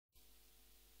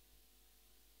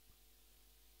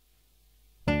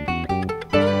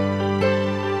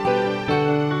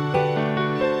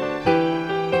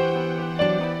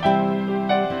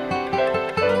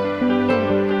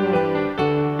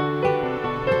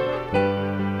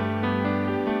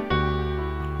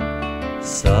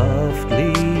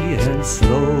Softly and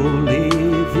slowly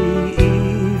the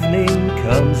evening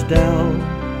comes down.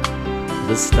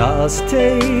 The stars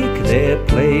take their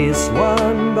place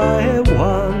one by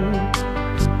one.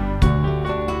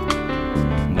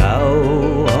 Now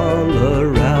all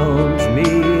around me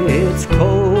it's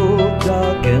cold,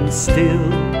 dark and still.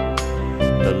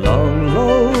 The long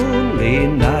lonely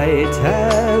night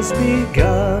has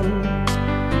begun.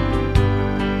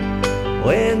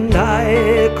 When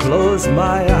I close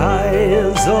my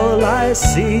eyes, all I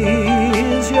see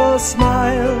is your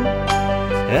smile,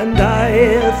 and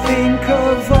I think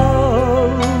of all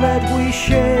that we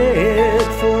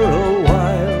shared for a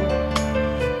while.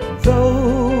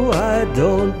 Though I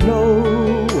don't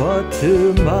know what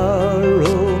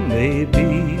tomorrow may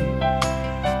be,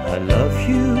 I love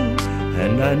you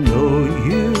and I know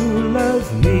you love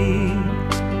me.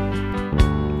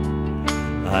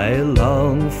 I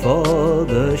long for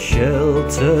the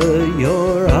shelter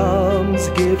your arms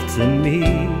give to me,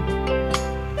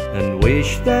 and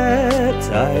wish that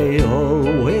I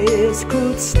always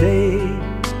could stay.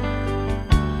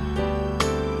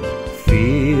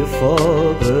 Fear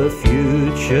for the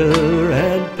future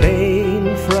and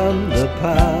pain from the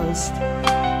past,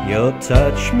 your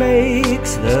touch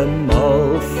makes them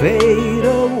all fade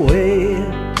away.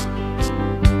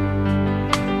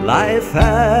 Life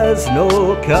has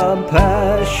no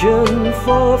compassion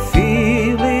for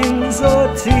feelings or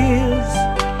tears.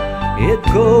 It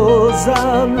goes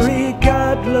on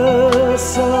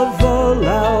regardless of all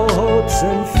our hopes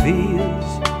and fears.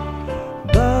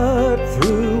 But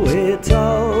through it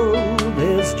all,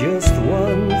 there's just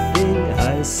one thing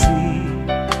I see.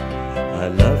 I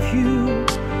love you,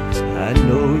 I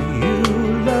know you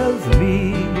love me.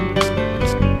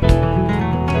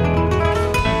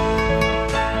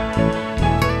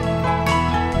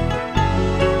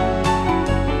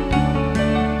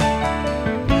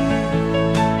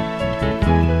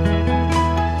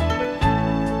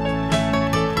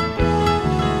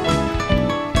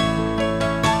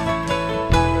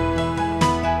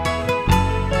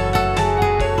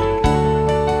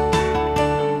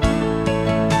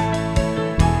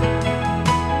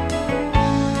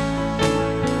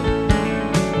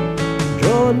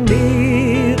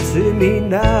 Near to me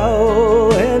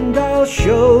now, and I'll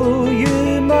show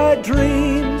you my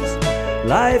dreams.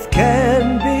 Life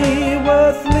can be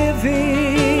worth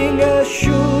living as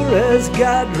sure as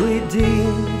God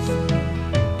redeems.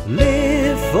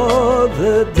 Live for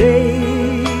the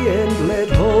day and let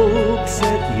hope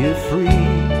set you free.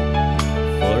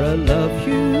 For I love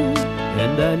you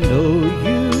and I know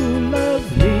you love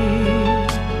me.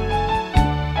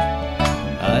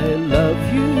 I love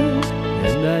you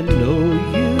and I know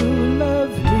you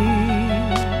love me.